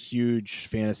expect a huge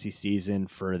fantasy season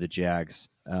for the Jags.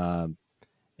 So,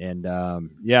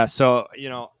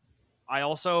 I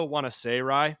also want to say,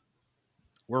 Rye,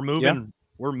 we're moving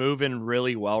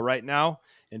really well right now.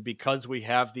 And because we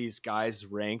have these guys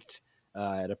ranked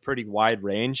at a pretty wide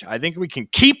range, I think we can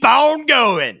keep on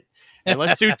going. And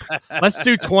let's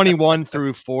do 21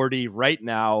 through 40 right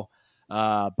now.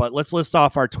 But let's list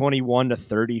off our 21 to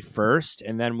 30 first,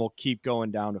 and then we'll keep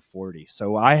going down to 40.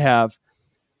 So I have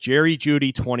Jerry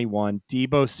Jeudy 21,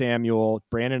 Deebo Samuel,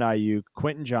 Brandon Ayuk,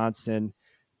 Quentin Johnston,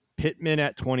 Pittman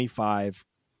at 25,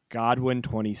 Godwin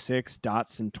 26,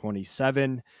 Dotson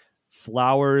 27,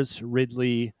 Flowers,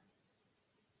 Ridley,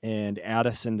 and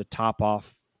Addison to top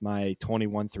off my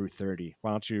 21 through 30.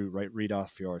 Why don't you read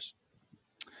off yours?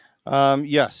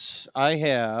 Yes, I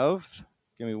have.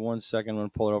 Give me 1 second. I'm going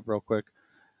to pull it up real quick.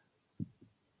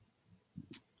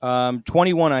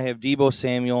 21, I have Deebo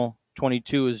Samuel.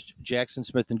 22 is Jackson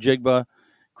Smith and Jigba,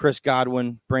 Chris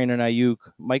Godwin, Brandon Ayuk,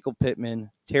 Michael Pittman,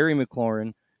 Terry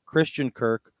McLaurin, Christian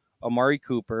Kirk, Amari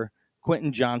Cooper,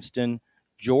 Quentin Johnston,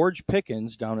 George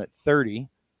Pickens down at 30.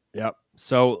 Yep.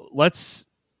 So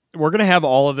we're going to have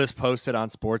all of this posted on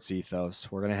Sports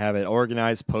Ethos. We're going to have it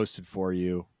organized, posted for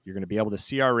you. You're going to be able to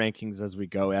see our rankings as we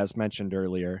go, as mentioned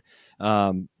earlier.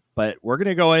 But we're going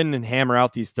to go in and hammer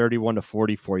out these 31 to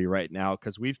 40 for you right now,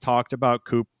 because we've talked about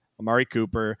Amari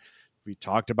Cooper. We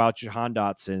talked about Jahan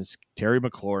Dotson, Terry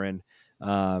McLaurin.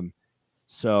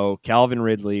 So Calvin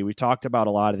Ridley. We talked about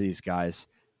a lot of these guys.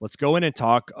 Let's go in and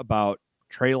talk about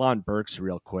Treylon Burks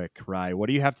real quick. Rye, what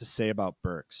do you have to say about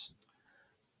Burks?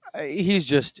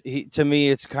 To me,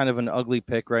 it's kind of an ugly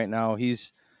pick right now.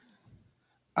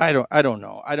 I don't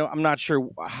know. I'm not sure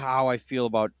how I feel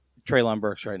about Treylon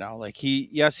Burks right now. Like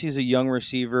he's a young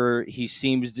receiver. He's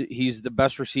the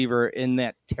best receiver in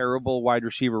that terrible wide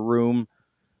receiver room.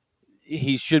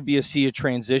 He should see a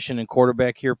transition in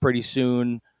quarterback here pretty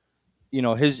soon.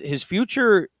 His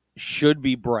future should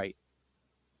be bright,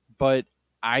 but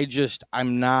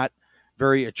I'm not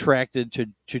very attracted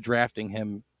to drafting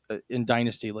him in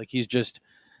Dynasty. Like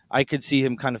I could see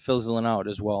him kind of fizzling out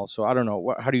as well. So I don't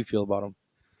know. How do you feel about him?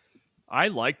 I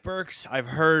like Burks. I've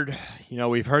heard,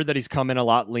 we've heard that he's come in a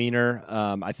lot leaner.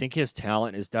 I think his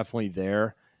talent is definitely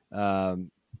there.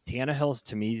 Tannehill,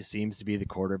 to me, seems to be the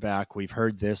quarterback. We've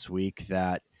heard this week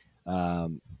that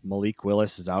Malik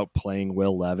Willis is out playing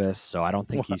Will Levis, so I don't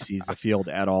think he sees the field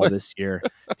at all this year.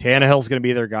 Tannehill's going to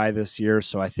be their guy this year,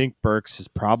 so I think Burks is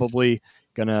probably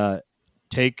going to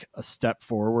take a step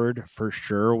forward for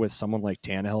sure with someone like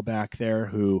Tannehill back there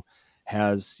who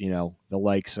has, the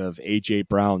likes of A.J.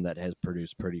 Brown that has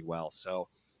produced pretty well. So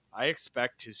I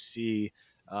expect to see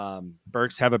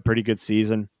Burks have a pretty good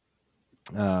season.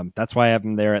 That's why I have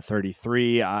him there at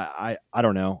 33. I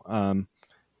don't know.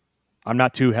 I'm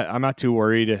not too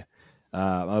worried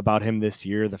about him this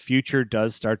year. The future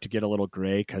does start to get a little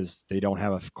gray because they don't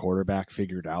have a quarterback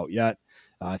figured out yet.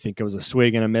 I think it was a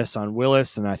swing and a miss on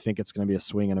Willis, and I think it's going to be a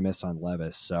swing and a miss on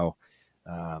Levis. So,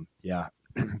 yeah.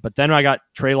 But then I got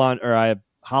I have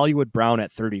Hollywood Brown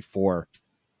at 34.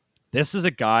 This is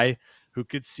a guy who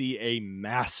could see a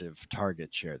massive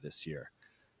target share this year.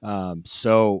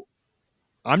 So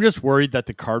I'm just worried that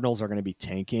the Cardinals are going to be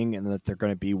tanking and that they're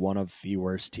going to be one of the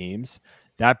worst teams.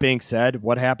 That being said,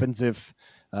 what happens if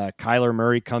Kyler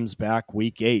Murray comes back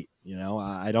week 8?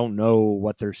 I don't know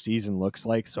what their season looks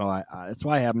like. So that's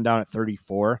why I have him down at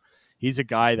 34. He's a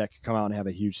guy that could come out and have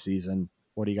a huge season.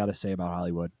 What do you got to say about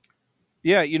Hollywood?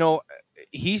 Yeah,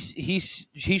 he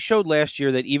showed last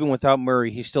year that even without Murray,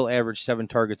 he still averaged 7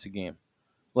 targets a game.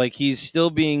 Like he's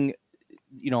still being,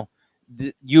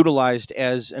 utilized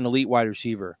as an elite wide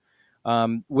receiver.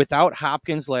 Without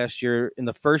Hopkins last year, in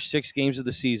the first 6 games of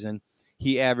the season,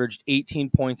 he averaged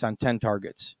 18 points on 10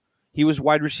 targets. He was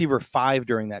wide receiver 5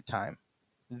 during that time.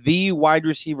 The wide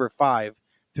receiver 5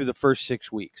 through the first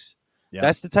 6 weeks. Yeah.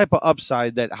 That's the type of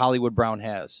upside that Hollywood Brown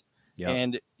has. Yep.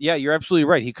 And yeah, you're absolutely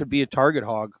right. He could be a target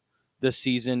hog this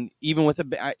season, even with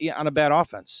on a bad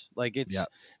offense. Like it's, yep.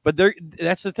 But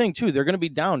that's the thing too. They're going to be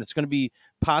down. It's going to be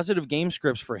positive game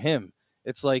scripts for him.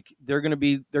 It's like they're going to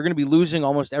be losing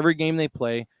almost every game they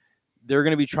play. They're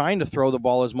going to be trying to throw the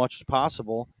ball as much as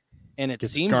possible, and it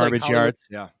seems garbage like yards.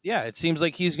 Yeah. It seems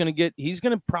like he's going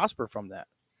to prosper from that.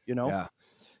 Yeah.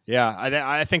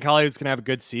 I think Hollywood's going to have a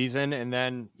good season, and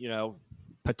then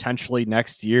potentially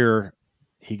next year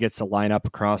he gets to line up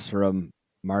across from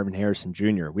Marvin Harrison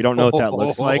Jr. We don't know what that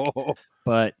looks like,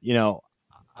 but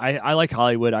I like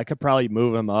Hollywood. I could probably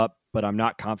move him up, but I'm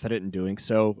not confident in doing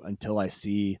so until I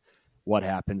see what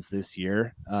happens this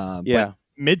year. But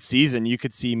mid-season, you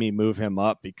could see me move him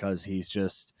up because he's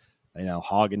just,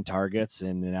 hogging targets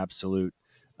and an absolute,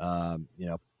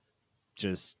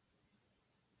 just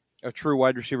a true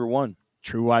wide receiver 1.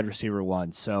 True wide receiver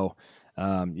 1. So,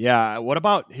 what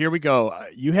about, here we go.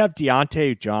 You have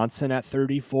Deontay Johnson at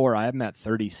 34. I have him at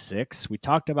 36. We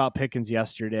talked about Pickens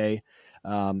yesterday.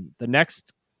 The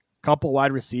next couple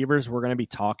wide receivers we're going to be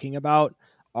talking about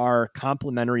are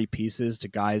complementary pieces to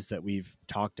guys that we've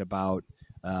talked about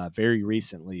very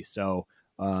recently. So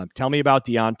tell me about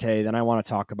Deontay. Then I want to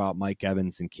talk about Mike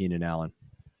Evans and Keenan Allen.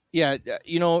 Yeah,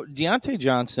 Deontay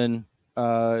Johnson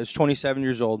is 27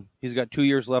 years old. He's got 2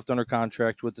 years left under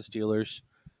contract with the Steelers.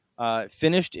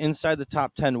 Finished inside the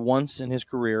top 10 once in his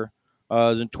career.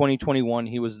 In 2021,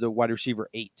 he was the wide receiver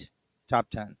 8, top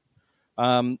 10.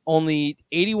 Only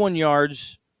 81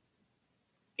 yards,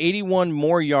 81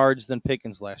 more yards than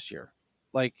Pickens last year.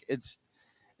 Like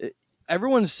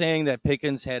everyone's saying that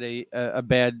Pickens had a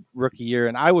bad rookie year,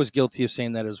 and I was guilty of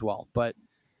saying that as well. But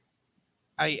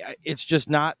it's just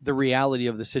not the reality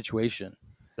of the situation.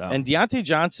 And Deontay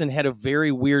Johnson had a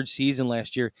very weird season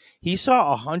last year. He saw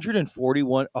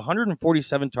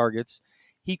 147 targets.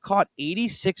 He caught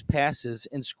 86 passes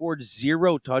and scored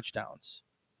 0 touchdowns.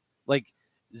 Like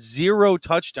 0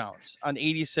 touchdowns on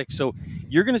 86. So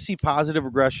you're going to see positive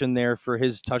regression there for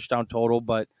his touchdown total.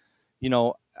 But,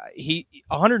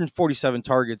 147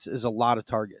 targets is a lot of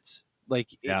targets. Like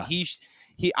I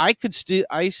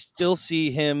still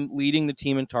see him leading the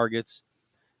team in targets.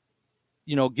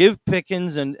 Give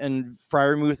Pickens and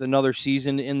Freiermuth another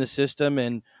season in the system,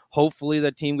 and hopefully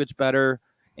that team gets better.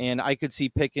 And I could see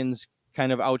Pickens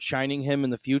kind of outshining him in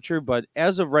the future. But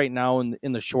as of right now,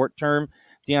 in the short term,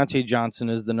 Deontay Johnson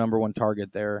is the number 1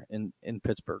 target there in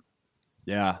Pittsburgh.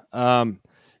 Yeah.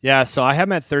 Yeah, so I have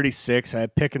him at 36. I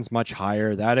have Pickens much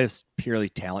higher. That is purely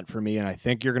talent for me, and I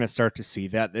think you're going to start to see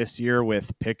that this year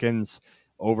with Pickens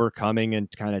overcoming and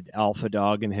kind of alpha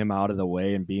dogging him out of the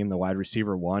way and being the wide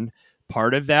receiver one.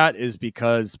 Part of that is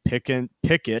because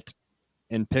Pickett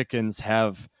and Pickens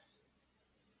have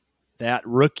that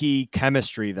rookie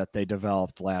chemistry that they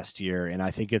developed last year, and I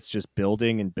think it's just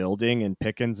building and building, and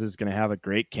Pickens is going to have a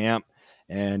great camp,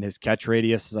 and his catch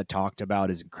radius, as I talked about,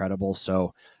 is incredible.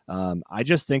 So I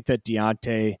just think that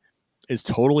Deontay is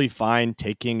totally fine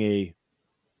taking a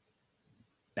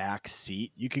back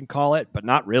seat, you can call it, but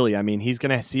not really. I mean, he's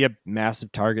going to see a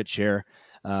massive target share.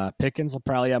 Pickens will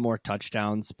probably have more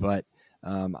touchdowns, but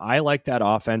I like that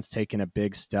offense taking a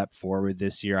big step forward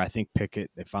this year. I think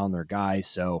Pickett, they found their guy.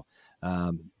 So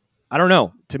I don't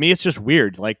know. To me, it's just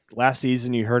weird. Like last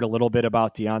season, you heard a little bit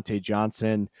about Deontay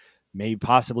Johnson, maybe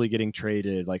possibly getting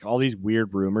traded, like all these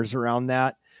weird rumors around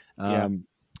that.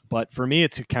 But for me,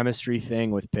 it's a chemistry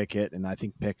thing with Pickett, and I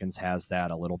think Pickens has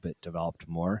that a little bit developed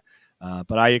more.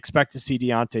 But I expect to see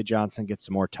Deontay Johnson get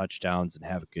some more touchdowns and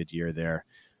have a good year there.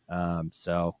 Even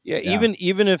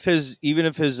if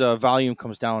his volume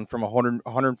comes down from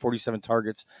 147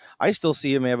 targets, I still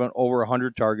see him having over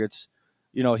 100 targets.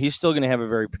 You know, he's still going to have a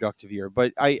very productive year.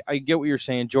 But I get what you're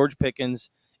saying. George Pickens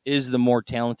is the more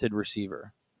talented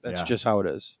receiver. That's just how it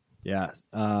is. Yeah.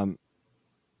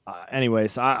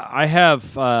 Anyways, I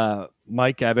have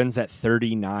Mike Evans at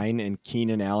 39 and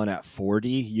Keenan Allen at 40.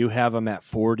 You have them at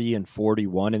 40 and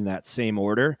 41 in that same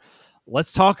order.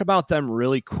 Let's talk about them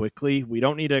really quickly. We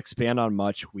don't need to expand on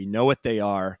much. We know what they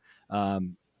are.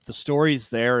 The stories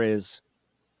there is,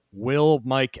 will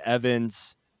Mike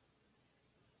Evans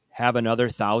have another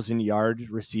 1,000-yard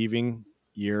receiving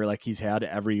year like he's had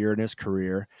every year in his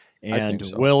career? And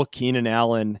will Keenan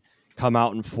Allen come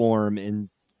out in form and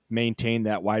maintain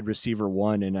that wide receiver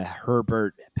one in a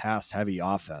Herbert pass-heavy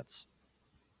offense?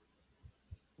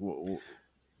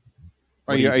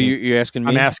 Are you asking me?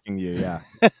 I'm asking you, yeah.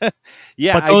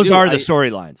 Yeah, but those are the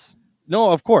storylines.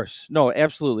 No, of course. No,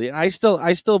 absolutely. And I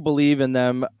still believe in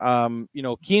them.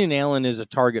 Keenan Allen is a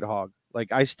target hog.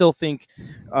 Like, I still think,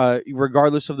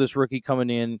 regardless of this rookie coming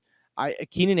in,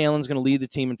 Keenan Allen's going to lead the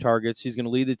team in targets. He's going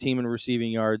to lead the team in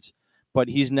receiving yards, but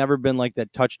he's never been like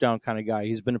that touchdown kind of guy.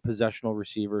 He's been a possessional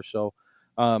receiver. So,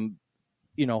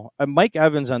 Mike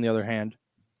Evans, on the other hand,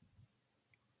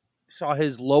 saw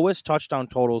his lowest touchdown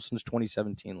total since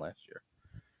 2017 last year.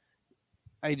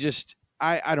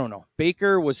 I don't know.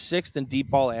 Baker was 6th in deep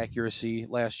ball accuracy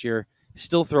last year.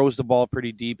 Still throws the ball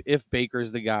pretty deep. If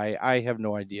Baker's the guy, I have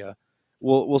no idea.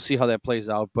 We'll see how that plays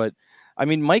out. But I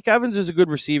mean, Mike Evans is a good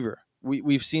receiver.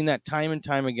 We've seen that time and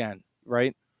time again,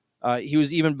 right? He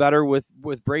was even better with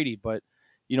Brady, but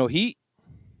I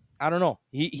don't know.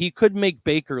 He could make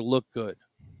Baker look good.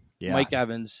 Yeah. Mike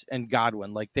Evans and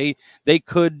Godwin, like they're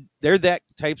that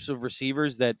types of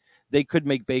receivers that they could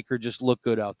make Baker just look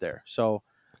good out there. So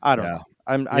I don't know.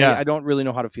 I don't really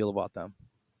know how to feel about them.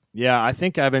 Yeah, I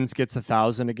think Evans gets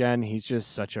 1,000 again. He's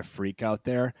just such a freak out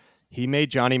there. He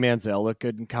made Johnny Manziel look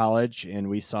good in college, and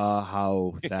we saw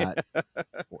how that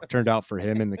turned out for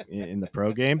him in the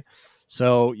pro game.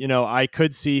 So, I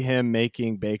could see him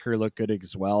making Baker look good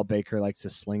as well. Baker likes to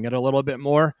sling it a little bit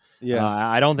more. Yeah.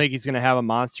 I don't think he's going to have a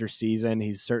monster season.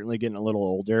 He's certainly getting a little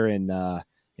older, and,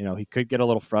 he could get a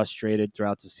little frustrated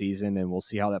throughout the season, and we'll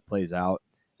see how that plays out.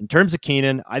 In terms of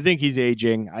Keenan, I think he's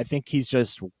aging. I think he's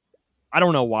just – I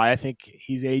don't know why I think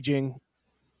he's aging.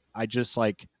 I just,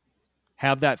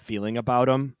 have that feeling about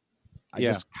him. I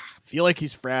just feel like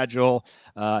he's fragile.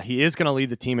 He is going to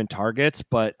lead the team in targets,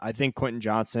 but I think Quentin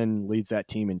Johnson leads that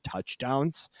team in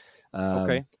touchdowns.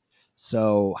 Okay.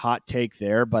 So hot take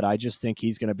there, but I just think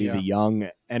he's going to be the young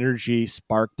energy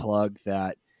spark plug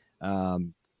that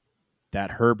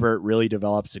Herbert really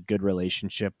develops a good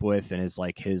relationship with and is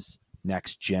like his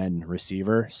next gen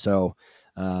receiver. So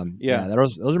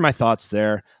those are my thoughts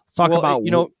there. Let's talk about,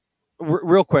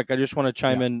 real quick. I just want to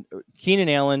chime in. Keenan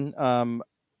Allen,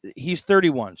 he's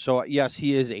 31. So yes,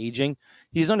 he is aging.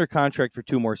 He's under contract for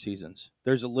 2 more seasons.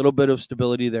 There's a little bit of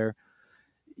stability there.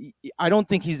 I don't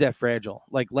think he's that fragile.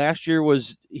 Like last year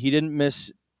he didn't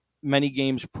miss many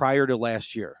games prior to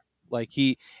last year.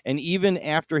 And even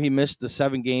after he missed the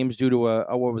 7 games due to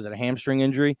a hamstring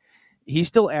injury, he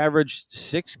still averaged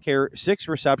 6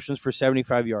 receptions for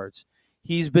 75 yards.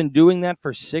 He's been doing that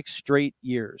for 6 straight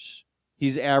years.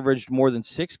 He's averaged more than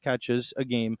 6 catches a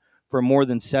game for more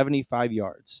than 75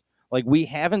 yards. Like, we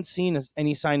haven't seen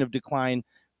any sign of decline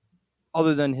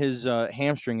other than his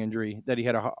hamstring injury that he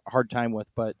had a hard time with.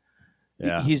 But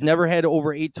he's never had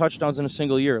over 8 touchdowns in a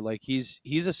single year. Like, he's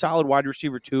a solid wide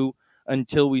receiver too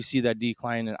until we see that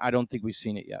decline, and I don't think we've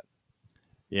seen it yet.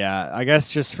 Yeah, I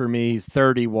guess just for me, he's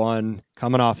 31,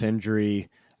 coming off injury.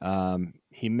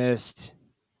 He missed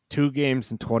 2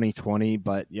 games in 2020,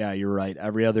 but yeah, you're right.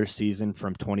 Every other season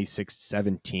from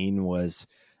 26-17 was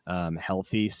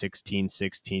healthy, 16,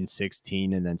 16,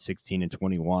 16, and then 16 and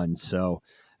 21. So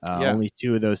only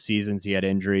 2 of those seasons he had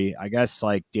injury. I guess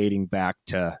like dating back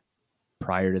to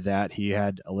prior to that, he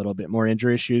had a little bit more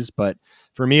injury issues. But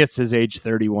for me, it's his age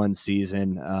 31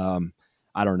 season.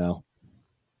 I don't know.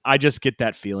 I just get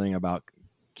that feeling about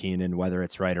Keenan, whether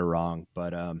it's right or wrong.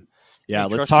 But yeah,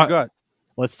 let's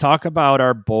talk about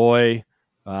our boy.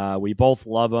 We both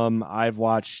love him. I've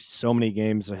watched so many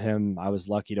games of him. I was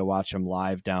lucky to watch him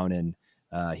live down in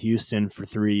Houston for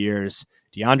 3 years.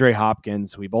 DeAndre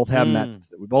Hopkins. We both have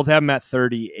him at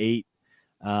 38.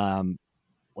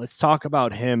 Let's talk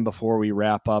about him before we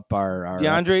wrap up our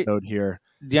episode here.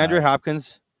 DeAndre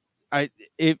Hopkins.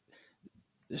 If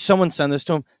someone send this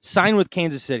to him, sign with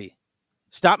Kansas City.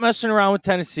 Stop messing around with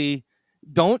Tennessee.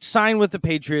 Don't sign with the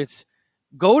Patriots.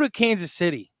 Go to Kansas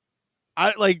City.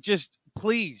 Just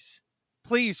please,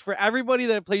 for everybody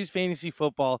that plays fantasy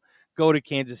football, go to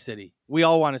Kansas City. We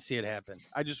all want to see it happen.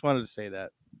 I just wanted to say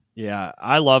that. Yeah,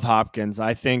 I love Hopkins.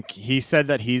 I think he said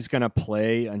that he's going to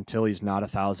play until he's not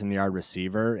 1,000-yard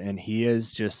receiver, and he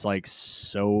is just like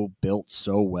so built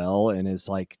so well and is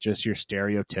like just your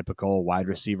stereotypical wide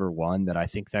receiver one that I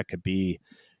think that could be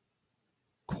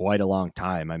quite a long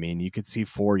time. I mean, you could see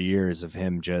 4 years of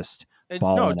him just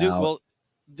balling out. Well,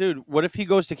 dude, what if he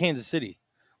goes to Kansas City?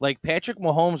 Like Patrick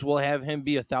Mahomes will have him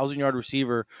be 1,000-yard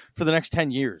receiver for the next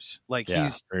 10 years. Like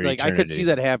he's like eternity. I could see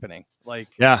that happening. Like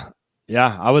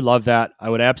Yeah, I would love that. I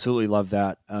would absolutely love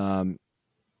that.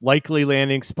 Likely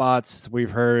landing spots.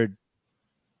 We've heard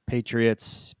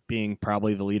Patriots being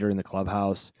probably the leader in the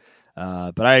clubhouse.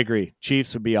 But I agree.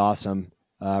 Chiefs would be awesome.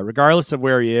 Regardless of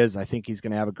where he is, I think he's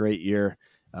going to have a great year.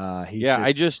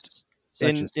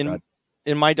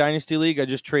 In my Dynasty League, I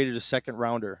just traded a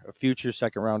future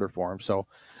second rounder for him. So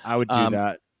I would do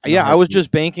that. Yeah, I was just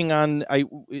banking on I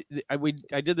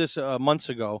did this months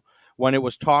ago when it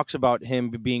was talks about him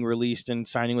being released and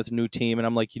signing with a new team, and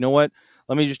I'm like, you know what?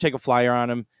 Let me just take a flyer on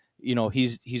him. You know,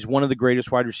 he's one of the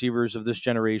greatest wide receivers of this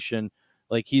generation.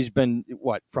 Like he's been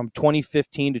from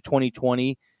 2015 to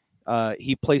 2020,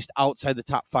 he placed outside the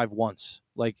top 5 once.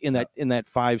 Like in that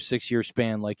 5-6 year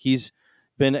span, like he's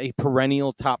been a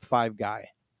perennial top 5 guy.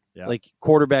 Yeah. Like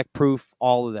quarterback proof,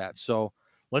 all of that. So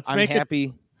Let's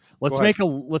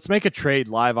make a trade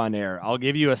live on air. I'll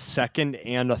give you a second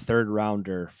and a third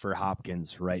rounder for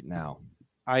Hopkins right now.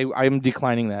 I'm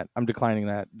declining that.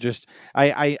 Just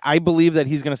I believe that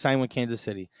he's going to sign with Kansas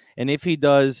City, and if he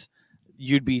does,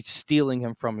 you'd be stealing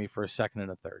him from me for a second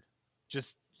and a third.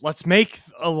 Just let's make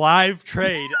a live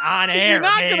trade on air.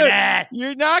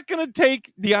 You're not gonna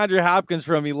take DeAndre Hopkins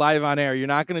from me live on air. You're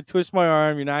not gonna twist my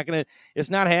arm. It's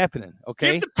not happening.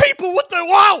 Okay. Give the people what they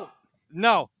want.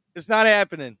 No, it's not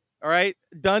happening. All right,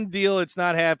 done deal. It's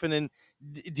not happening.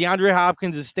 DeAndre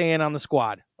Hopkins is staying on the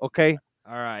squad. Okay.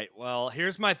 All right. Well,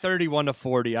 here's my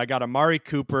 31-40. I got Amari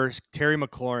Cooper, Terry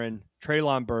McLaurin,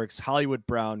 Treylon Burks, Hollywood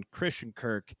Brown, Christian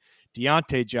Kirk,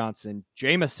 Deontay Johnson,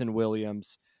 Jamison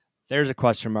Williams. There's a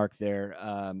question mark there.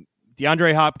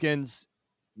 DeAndre Hopkins,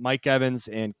 Mike Evans,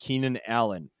 and Keenan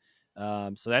Allen.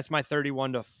 So that's my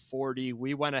 31-40.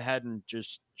 We went ahead and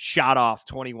just shot off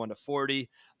 21-40.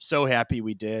 So happy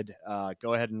we did.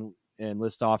 Go ahead and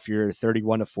list off your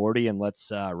 31-40, and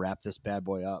let's wrap this bad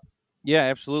boy up. Yeah,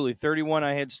 absolutely. 31,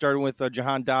 I had started with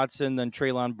Jahan Dotson, then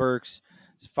Treylon Burks,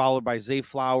 followed by Zay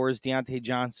Flowers, Deontay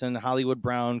Johnson, Hollywood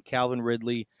Brown, Calvin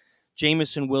Ridley,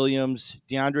 Jamison Williams,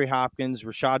 DeAndre Hopkins,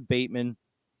 Rashad Bateman,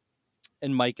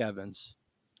 and Mike Evans.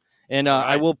 And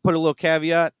I will put a little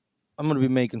caveat. I'm going to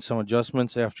be making some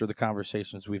adjustments after the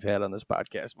conversations we've had on this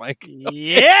podcast, Mike.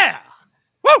 Yeah.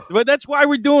 Woo! But that's why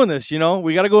we're doing this. You know,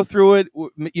 we got to go through it,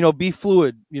 be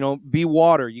fluid, be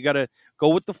water. You got to go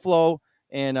with the flow.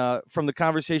 And from the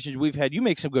conversations we've had, you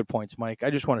make some good points, Mike. I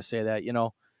just want to say that,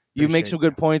 you make some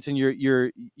good points, and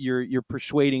you're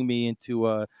persuading me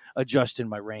into adjusting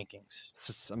my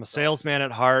rankings. I'm a salesman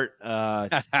at heart,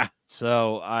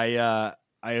 so I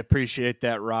appreciate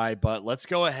that, Rye. But let's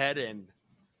go ahead and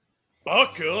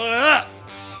buckle up.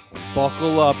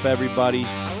 Buckle up, everybody.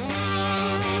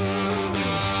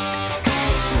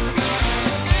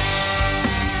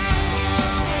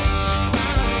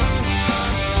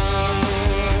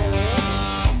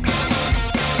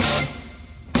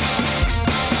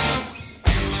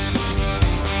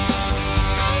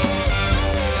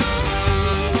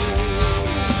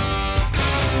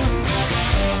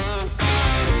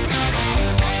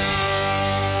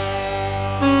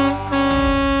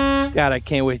 God, I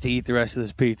can't wait to eat the rest of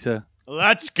this pizza.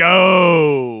 Let's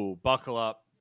go. Buckle up.